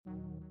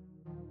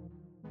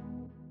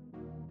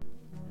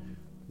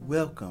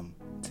Welcome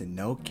to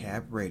No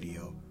Cap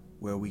Radio,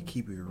 where we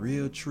keep it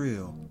real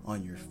trill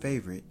on your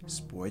favorite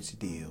sports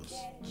deals.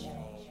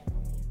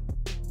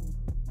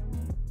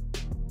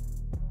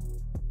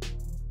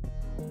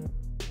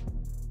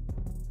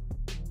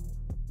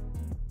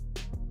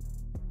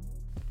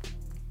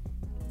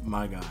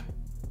 My guy.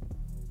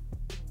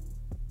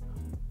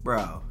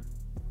 Bro,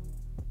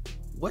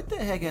 what the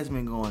heck has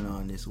been going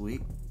on this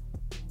week?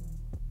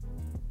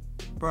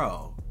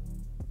 Bro,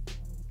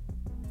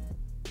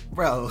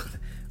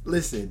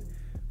 listen,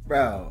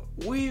 bro,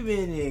 we've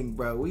been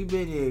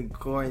in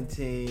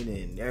quarantine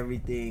and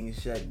everything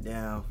shut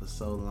down for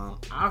so long.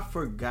 I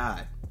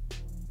forgot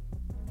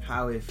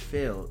how it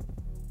felt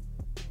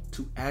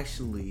to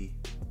actually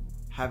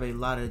have a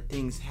lot of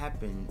things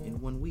happen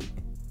in 1 week.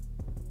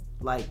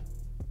 Like,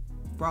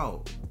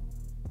 bro,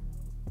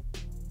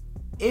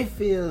 it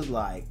feels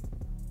like,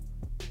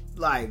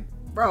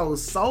 bro,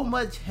 so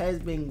much has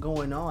been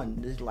going on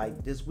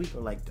this week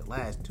or like the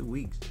last 2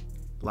 weeks.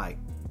 Like,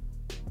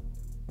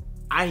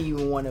 I didn't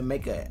even want to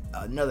make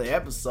another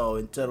episode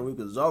until the week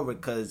was over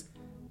because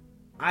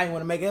I didn't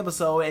want to make an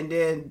episode and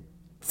then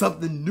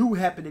something new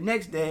happened the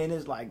next day and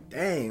it's like,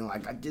 dang,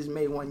 like I just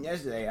made one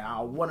yesterday. I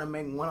want to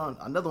make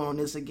another one on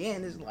this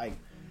again. It's like,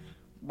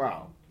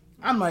 bro,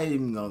 I'm not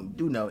even going to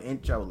do no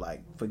intro.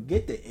 Like,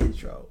 forget the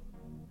intro.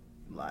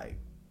 Like,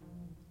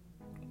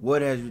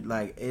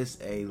 it's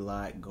a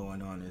lot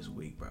going on this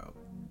week, bro.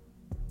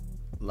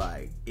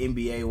 Like,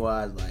 NBA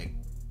wise, like,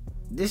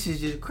 this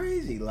is just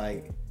crazy.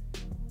 Like,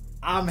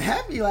 I'm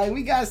happy. Like,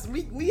 we can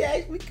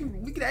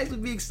actually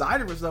be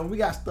excited for something. We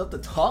got stuff to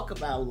talk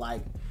about.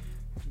 Like,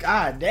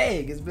 god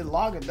dang, it's been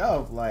long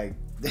enough. Like,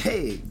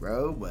 dang,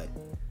 bro. But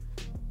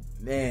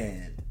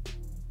man,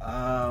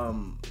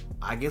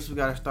 I guess we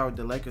gotta start with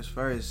the Lakers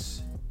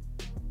first.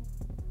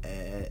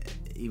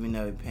 Even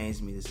though it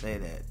pains me to say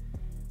that.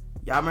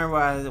 Y'all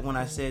remember when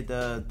I said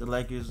the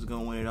Lakers was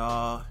gonna win it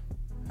all?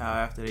 How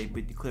after they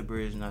beat the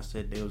Clippers, and I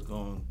said they was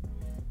gonna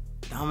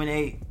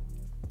dominate.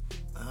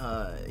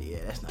 Yeah,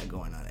 that's not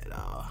going on at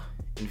all.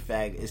 In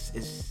fact,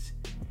 it's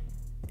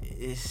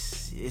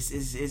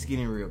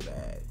getting real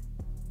bad.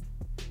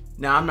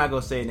 Now, I'm not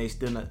gonna say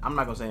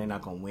they're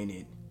not gonna win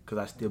it because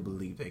I still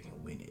believe they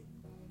can win it.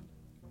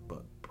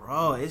 But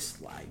bro,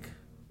 it's like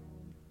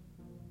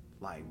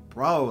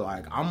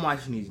I'm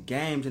watching these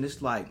games and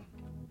it's like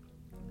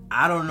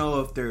I don't know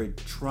if they're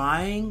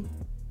trying.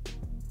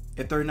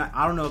 I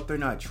don't know if they're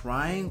not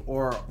trying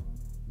or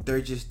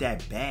they're just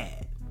that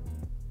bad.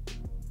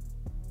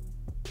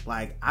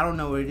 Like, I don't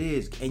know what it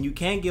is. And you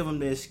can't give them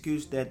the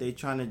excuse that they're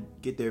trying to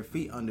get their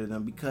feet under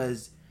them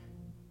because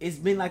it's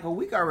been like a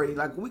week already.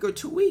 Like, a week or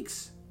 2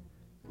 weeks.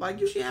 Like,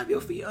 you should have your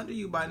feet under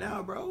you by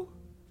now, bro.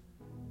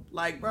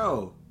 Like,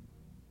 bro.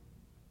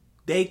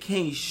 They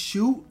can't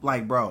shoot.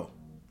 Like, bro.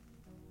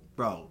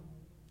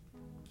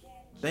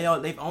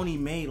 They've only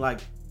made,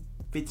 like,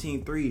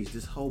 15 threes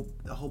the whole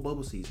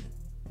bubble season.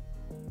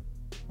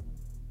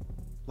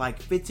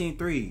 Like, 15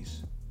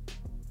 threes.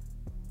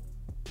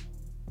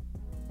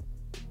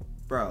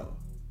 Bro,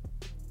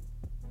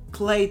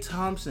 Klay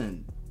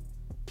Thompson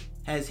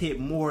has hit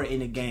more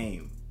in a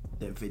game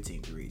than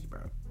 15 threes, bro.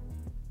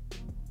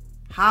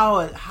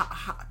 How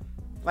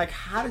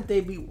did they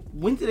be?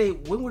 When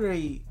were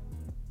they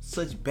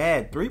such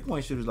bad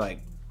 3-point shooters? Like,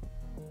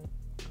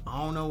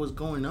 I don't know what's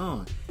going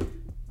on.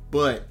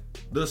 But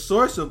the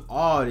source of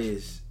all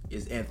this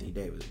is Anthony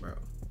Davis, bro.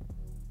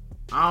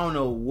 I don't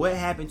know what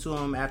happened to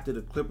him after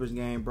the Clippers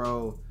game,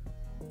 bro.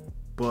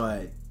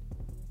 But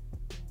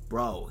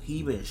bro,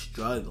 he been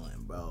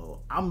struggling, bro.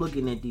 I'm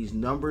looking at these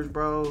numbers,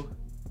 bro.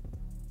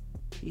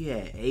 He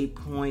had 8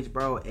 points,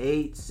 bro.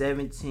 8,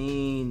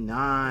 17,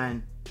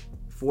 9,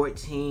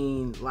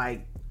 14.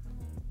 Like,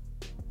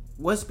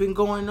 what's been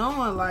going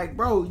on? Like,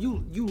 bro,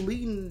 you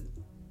leading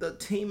the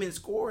team in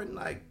scoring,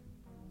 like.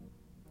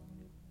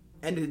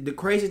 And the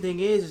crazy thing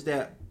is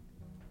that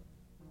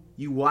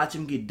you watch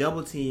him get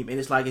double teamed, and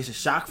it's like it's a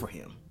shock for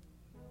him.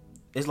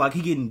 It's like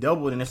he getting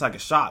doubled, and it's like a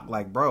shock.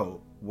 Like,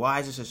 bro,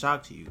 why is this a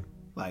shock to you?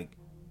 Like,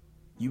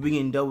 you been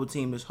getting double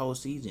teamed this whole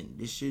season.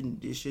 This shouldn't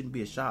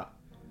be a shock.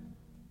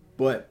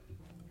 But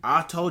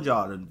I told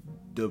y'all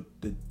the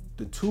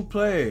two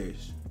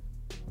players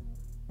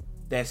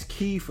that's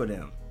key for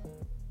them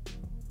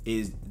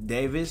is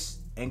Davis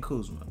and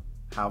Kuzma.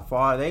 How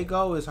far they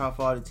go is how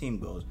far the team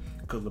goes.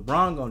 Because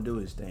LeBron gonna do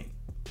his thing.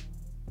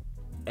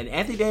 And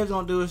Anthony Davis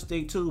gonna do his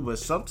thing too, but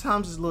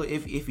sometimes it's a little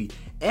iffy.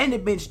 And the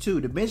bench too.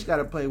 The bench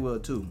gotta play well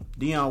too.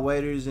 Dion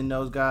Waiters and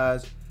those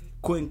guys.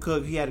 Quentin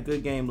Cook, he had a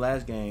good game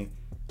last game.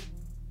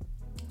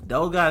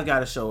 Those guys got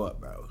to show up,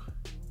 bro.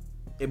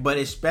 But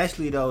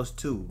especially those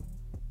two.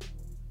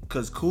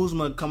 Because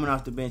Kuzma coming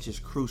off the bench is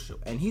crucial.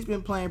 And he's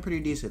been playing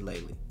pretty decent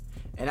lately.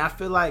 And I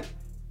feel like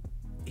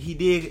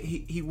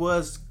he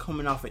was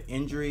coming off an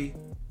injury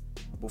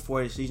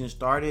before the season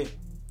started.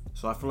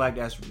 So I feel like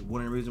that's one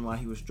of the reasons why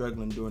he was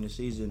struggling during the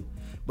season.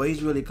 But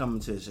he's really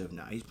coming to himself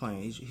now. He's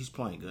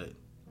playing good.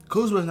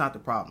 Kuzma's not the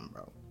problem,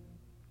 bro.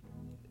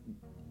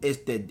 It's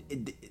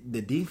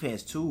the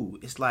defense too.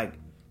 It's like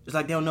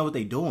they don't know what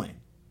they're doing.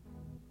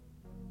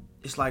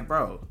 it's like,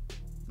 bro,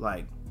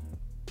 like,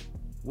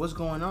 what's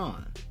going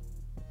on?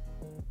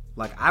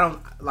 Like,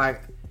 I'm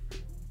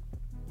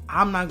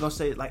not gonna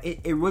say, like,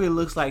 it really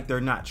looks like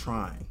they're not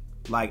trying.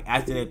 Like,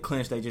 after that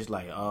clinch, they just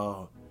like,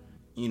 oh,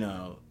 you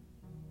know.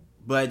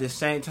 But at the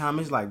same time,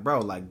 it's like,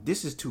 bro, like,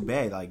 this is too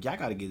bad. Like, y'all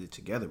gotta get it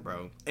together,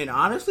 bro. And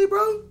honestly,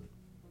 bro,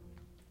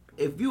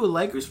 if you a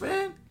Lakers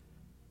fan,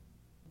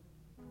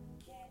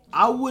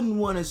 I wouldn't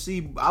want to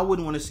see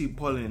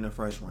Portland in the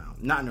first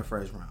round. Not in the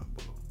first round,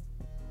 bro.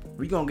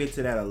 We're gonna get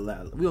to that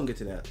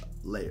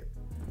later.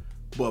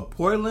 But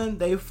Portland,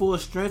 they full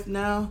strength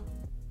now.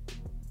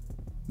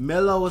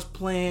 Melo is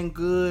playing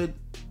good.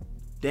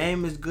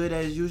 Dame is good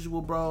as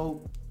usual,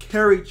 bro.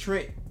 Kerry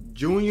Trent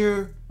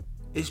Jr.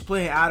 is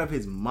playing out of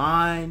his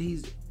mind.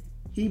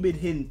 He been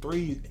hitting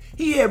threes.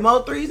 He had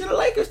more threes than the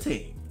Lakers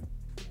team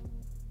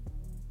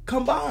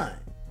combined.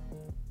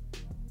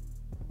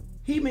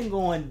 He been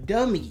going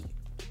dummy.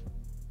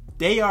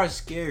 They are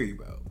scary,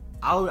 bro.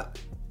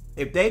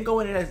 If they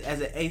go in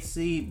as an 8th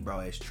seed, bro,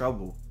 it's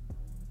trouble.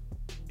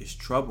 It's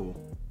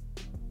trouble.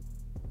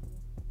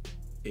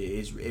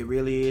 It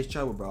really is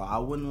trouble, bro. I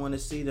wouldn't want to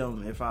see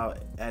them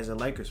as a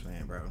Lakers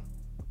fan, bro.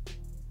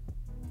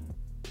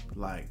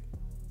 Like,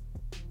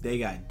 they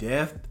got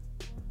depth,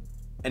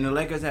 and the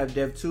Lakers have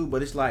depth too.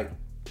 But it's like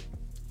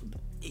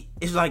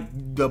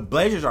the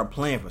Blazers are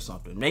playing for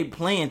something. They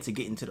playing to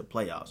get into the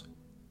playoffs.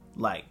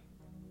 Like,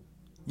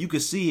 you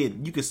could see it.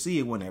 You could see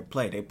it when they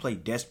play. They play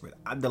desperate.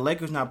 The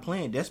Lakers not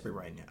playing desperate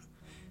right now.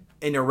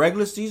 In the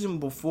regular season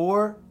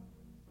before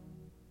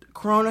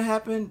Corona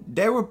happened,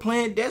 they were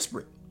playing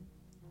desperate.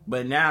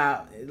 But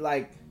now,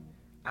 like,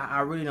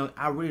 I really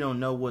don't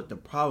know what the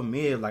problem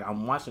is. Like,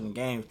 I'm watching the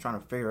games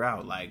trying to figure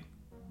out. Like,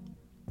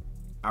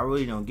 I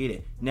really don't get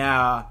it.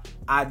 Now,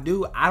 I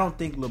don't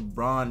think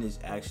LeBron is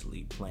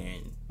actually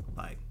playing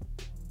like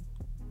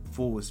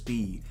full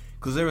speed,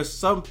 because there are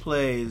some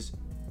plays.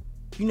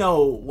 You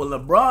know, when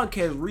LeBron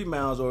catches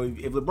rebounds, or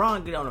if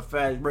LeBron get on a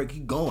fast break, he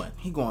going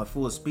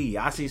full speed.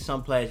 I see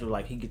some plays where,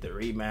 like, he get the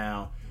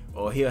rebound,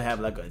 or he'll have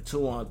like a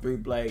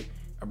 2-on-3 play,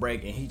 a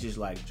break, and he just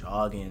like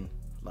jogging,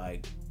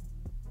 like,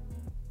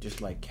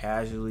 just like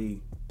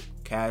casually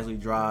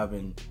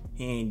driving.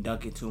 He ain't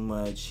dunking too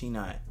much. He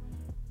not,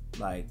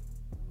 like,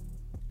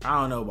 I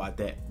don't know about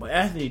that. But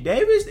Anthony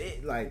Davis,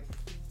 like,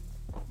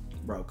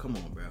 bro, come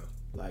on, bro.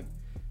 Like,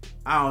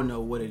 I don't know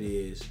what it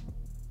is.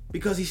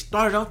 Because he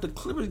started off the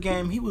Clippers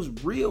game, he was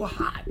real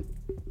hot.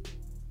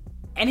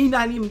 And he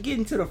not even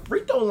getting to the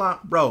free throw line.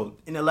 Bro,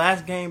 in the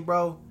last game,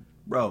 bro,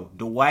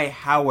 Dwight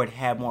Howard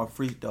had more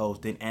free throws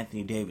than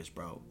Anthony Davis,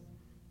 bro.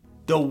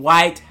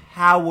 Dwight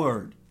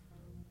Howard,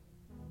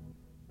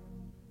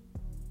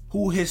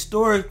 who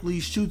historically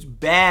shoots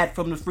bad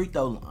from the free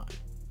throw line.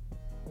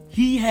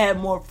 He had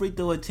more free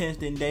throw attempts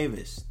than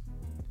Davis.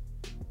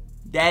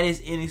 That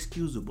is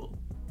inexcusable.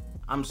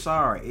 I'm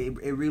sorry.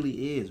 It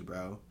really is,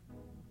 bro.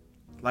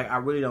 Like, I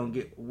really don't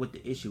get what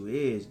the issue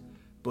is,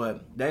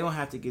 but they're going to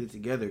have to get it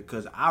together,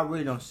 because I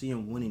really don't see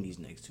them winning these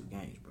next 2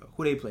 games, bro.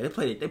 Who they play?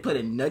 They play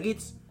the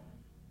Nuggets.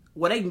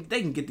 Well, they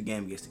can get the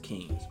game against the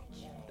Kings.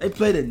 They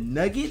play the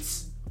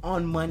Nuggets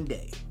on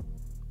Monday.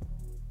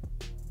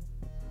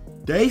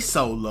 They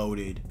so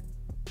loaded.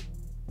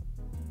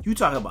 You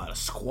talking about a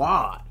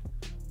squad.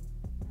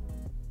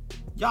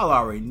 Y'all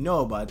already know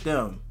about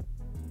them.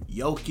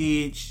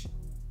 Jokic,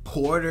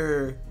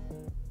 Porter,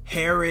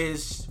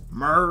 Harris,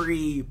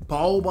 Murray,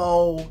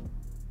 Bobo.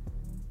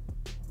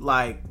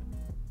 Like,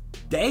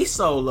 they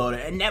so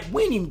loaded. And that,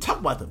 we didn't even talk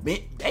about the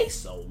bench. They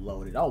so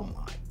loaded. Oh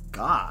my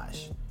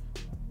gosh.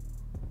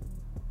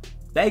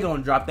 They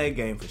gonna drop that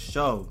game for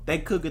sure. They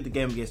probably gonna get the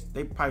game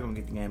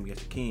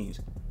against the Kings.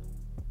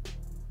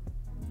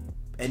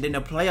 And then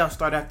the playoffs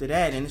start after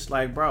that, and it's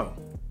like, bro,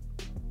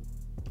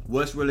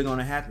 what's really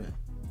gonna happen?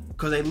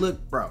 Cause they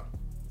look, bro,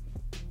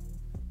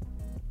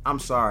 I'm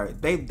sorry.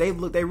 They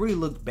really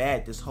looked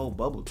bad this whole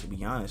bubble, to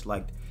be honest.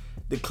 Like,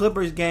 the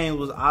Clippers game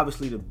was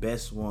obviously the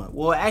best one.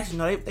 Well, actually,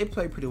 no, they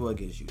played pretty well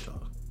against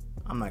Utah.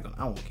 I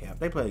won't cap.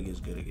 They played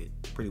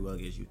pretty well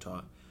against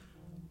Utah.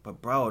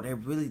 But, bro, they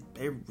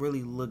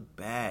really looked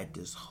bad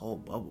this whole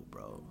bubble,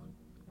 bro.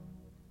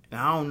 And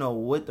I don't know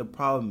what the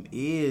problem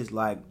is.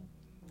 Like,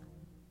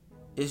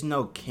 it's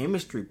no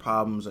chemistry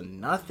problems or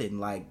nothing.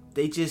 Like,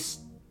 they're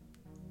just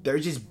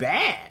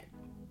bad.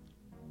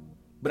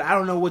 But I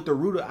don't know what the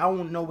root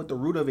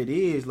of it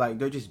is. Like,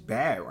 they're just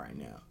bad right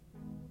now.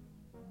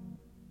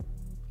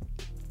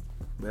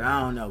 But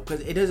I don't know,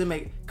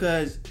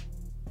 because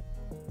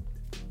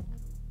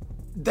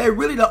they're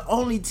really the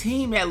only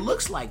team that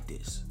looks like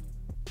this.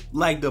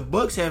 Like, the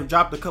Bucks have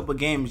dropped a couple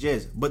games,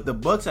 yes, but the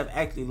Bucks have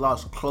actually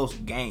lost close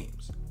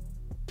games.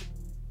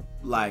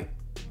 Like,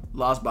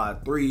 lost by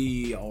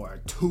 3 or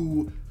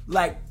 2.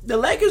 Like, the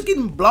Lakers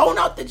getting blown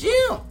out the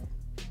gym.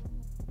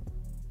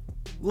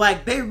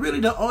 Like,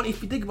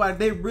 if you think about it,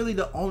 they're really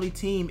the only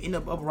team in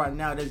the bubble right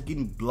now that's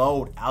getting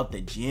blown out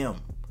the gym.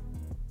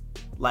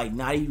 Like,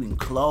 not even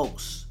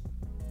close.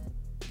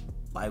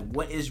 Like,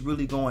 what is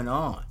really going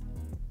on?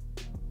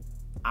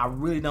 I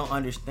really don't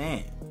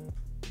understand.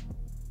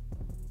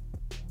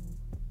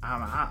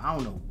 I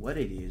don't know what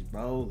it is,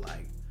 bro.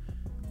 Like,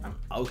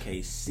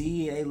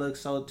 OKC, they look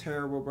so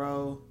terrible,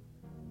 bro.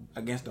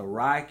 Against the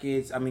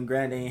Rockets, I mean,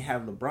 granted, they ain't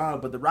have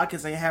LeBron, but the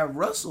Rockets ain't have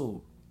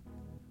Russell.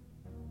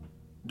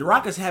 The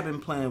Rockets have been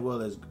playing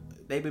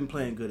they've been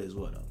playing good as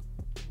well,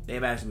 though.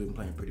 They've actually been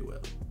playing pretty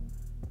well.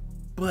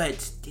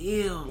 But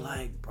still,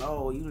 like,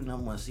 bro, you the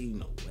number one seed in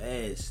the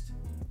West.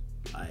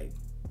 Like,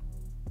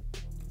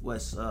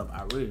 what's up?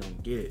 I really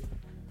don't get it.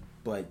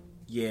 But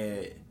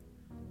yeah,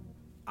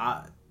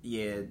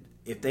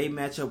 if they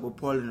match up with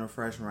Portland in the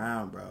first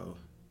round, bro.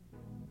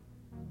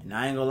 And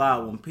I ain't gonna lie,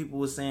 when people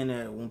were saying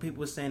that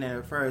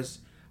at first,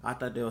 I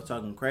thought they were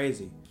talking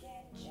crazy.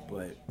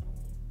 But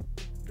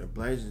the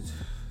Blazers,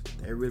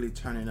 they really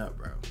turning up,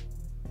 bro.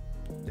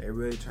 They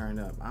really turned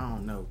up. I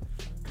don't know.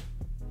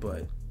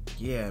 But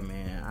yeah,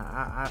 man,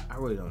 I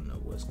really don't know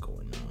what's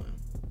going on,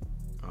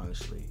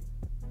 honestly.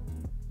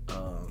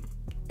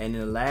 And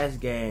in the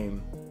last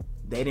game,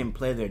 they didn't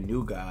play their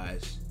new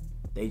guys.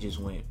 They just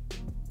went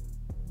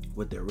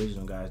with the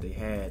original guys they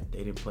had. They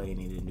didn't play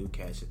any of the new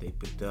cats that they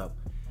picked up,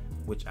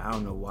 which I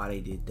don't know why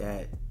they did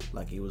that.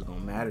 Like it was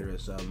gonna matter or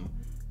something.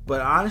 But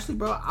honestly,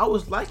 bro, I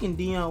was liking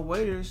Dion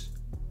Waiters.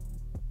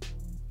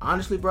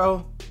 Honestly,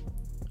 bro,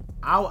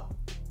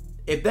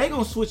 if they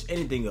gonna switch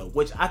anything up,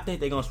 which I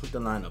think they gonna switch the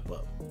lineup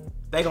up,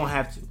 they gonna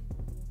have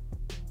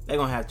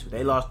to.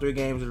 They lost 3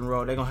 games in a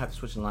row. They gonna have to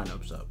switch the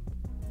lineups up.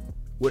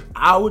 What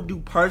I would do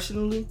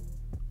personally,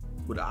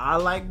 what I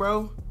like,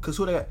 bro, cause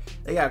who they got?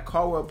 They got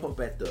Caldwell Pope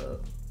at the.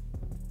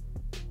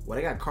 Well,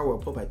 they got Caldwell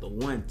Pope at the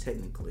 1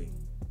 technically,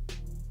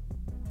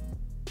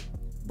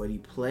 but he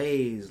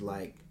plays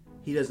like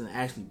he doesn't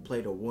actually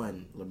play the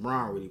 1.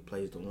 LeBron really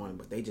plays the 1,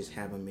 but they just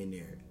have him in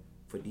there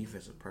for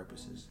defensive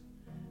purposes.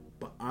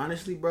 But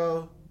honestly,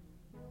 bro,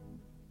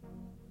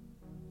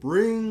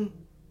 bring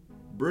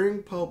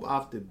Pope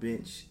off the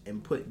bench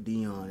and put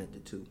Dion at the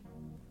 2.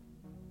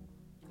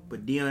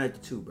 Put Dion at the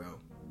 2, bro.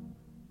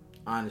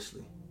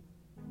 Honestly.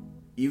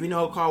 Even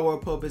though Caldwell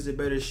Pope is a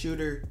better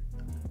shooter,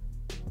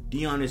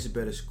 Dion is a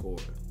better scorer.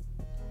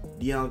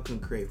 Dion can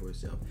create for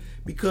himself.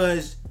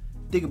 Because,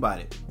 think about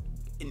it.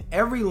 In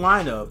every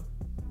lineup,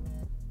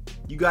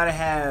 you got to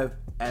have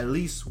at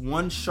least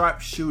one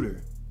sharp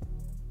shooter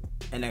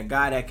and a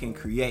guy that can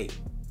create,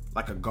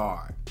 like a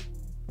guard.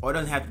 Or it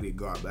doesn't have to be a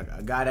guard, but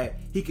a guy that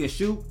he can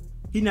shoot.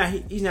 He's not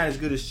as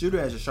good a shooter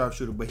as a sharp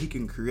shooter, but he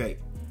can create.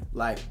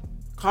 Like,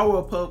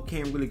 Caldwell Pope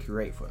can't really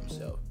create for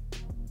himself.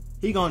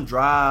 He gonna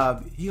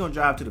drive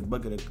to the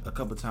bucket a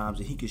couple times,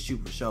 and he can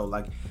shoot for sure.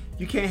 Like,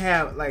 you can't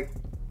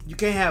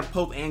have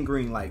Pope and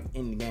Green like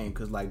in the game,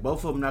 because like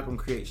both of them not gonna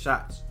create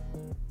shots.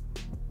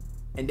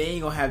 And then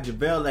you gonna have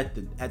JaVale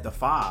at the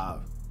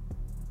 5.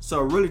 So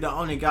really, the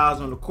only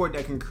guys on the court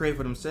that can create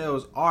for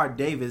themselves are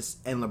Davis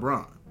and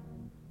LeBron.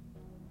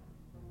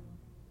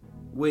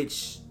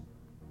 Which,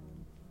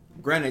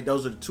 granted,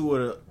 those are two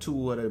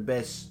of the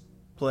best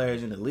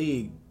players in the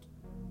league.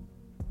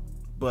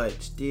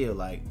 But still,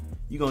 like,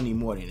 you're gonna need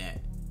more than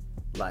that.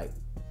 Like,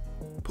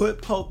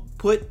 put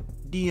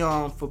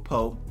Dion for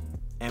Pope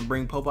and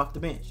bring Pope off the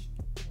bench.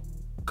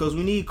 Cause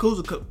we need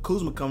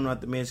Kuzma coming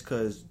off the bench,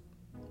 cause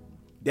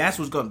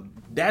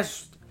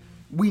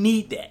we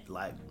need that.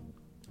 Like,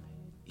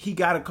 he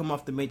gotta come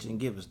off the bench and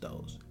give us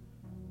those.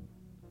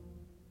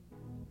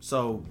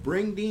 So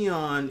bring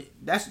Dion.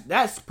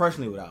 That's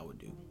personally what I would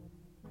do.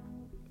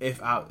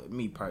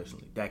 Me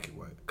personally, that could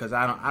work. Cause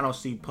I don't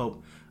see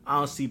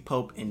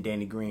Pope and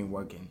Danny Green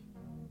working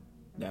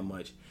that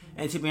much.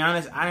 And to be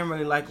honest, I didn't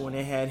really like when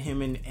they had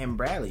him and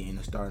Bradley in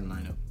the starting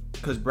lineup.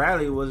 Cause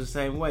Bradley was the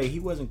same way. He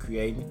wasn't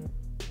creating.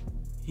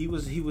 He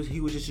was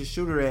just a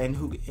shooter and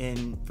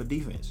for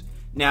defense.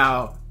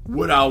 Now,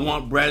 would I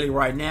want Bradley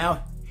right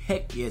now?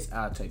 Heck yes,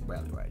 I'll take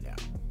Bradley right now.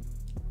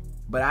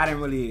 But I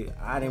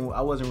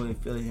wasn't really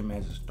feeling him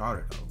as a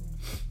starter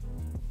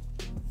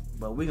though.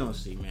 But we gonna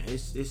see, man.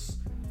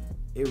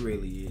 It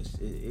really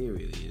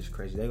is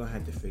crazy. They're gonna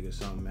have to figure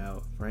something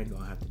out. Frank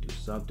gonna have to do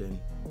something,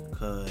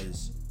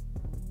 cause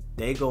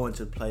they go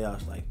into the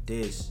playoffs like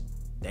this.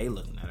 They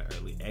looking at an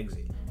early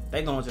exit.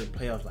 They go into the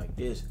playoffs like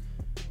this.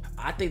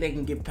 I think they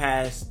can get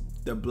past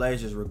the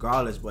Blazers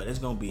regardless, but it's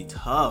gonna be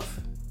tough.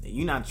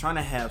 You're not trying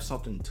to have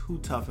something too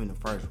tough in the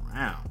first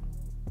round,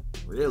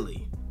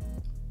 really.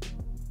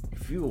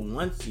 If you a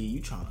 1 seed,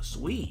 you trying to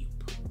sweep.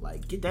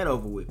 Like, get that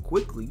over with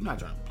quickly. You're not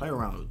trying to play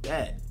around with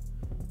that.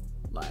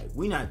 Like,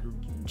 we not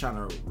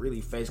trying to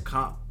really face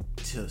comp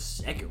till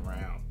 2nd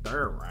round,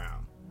 3rd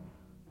round.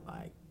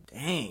 Like,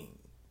 dang,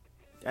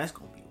 that's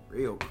gonna be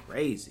real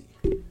crazy.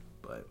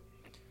 But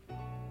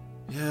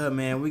yeah,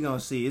 man, we gonna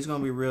see. It's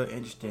gonna be real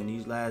interesting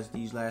these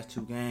last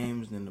 2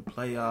 games and then the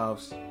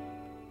playoffs.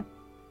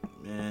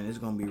 Man, it's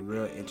gonna be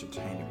real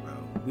entertaining, bro.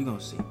 We gonna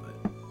see,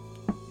 but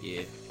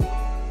yeah.